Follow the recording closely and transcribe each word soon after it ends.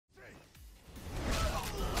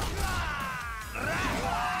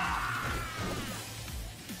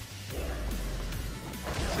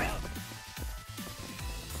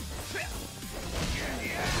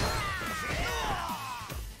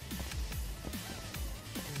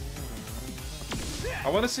I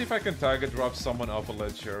want to see if I can target drop someone off a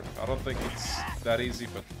ledge here. I don't think it's that easy,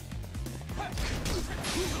 but...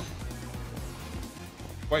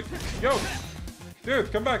 Wait, yo!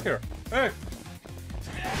 Dude, come back here! Hey!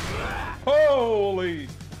 Holy!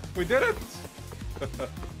 We did it!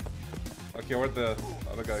 Okay, where'd the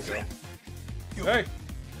other guy go? Hey!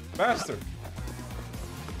 Bastard!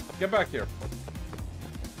 Get back here!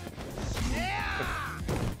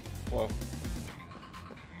 Whoa.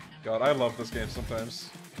 God, I love this game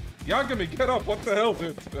sometimes. Yagami, get up! What the hell,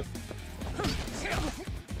 dude?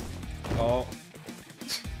 Oh.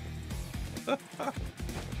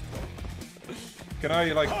 Can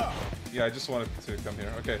I, like... Yeah, I just wanted to come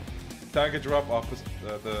here. Okay. Tag a drop off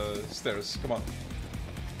the stairs. Come on.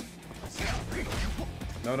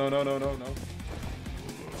 No, no, no, no, no, no.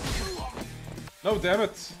 No, damn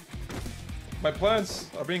it! My plans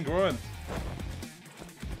are being ruined.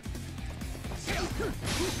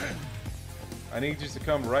 I need you to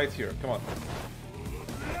come right here. Come on.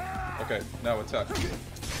 Okay, now attack.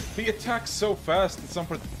 He attacks so fast in some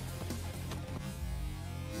part.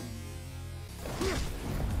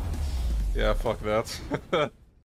 Yeah, fuck that.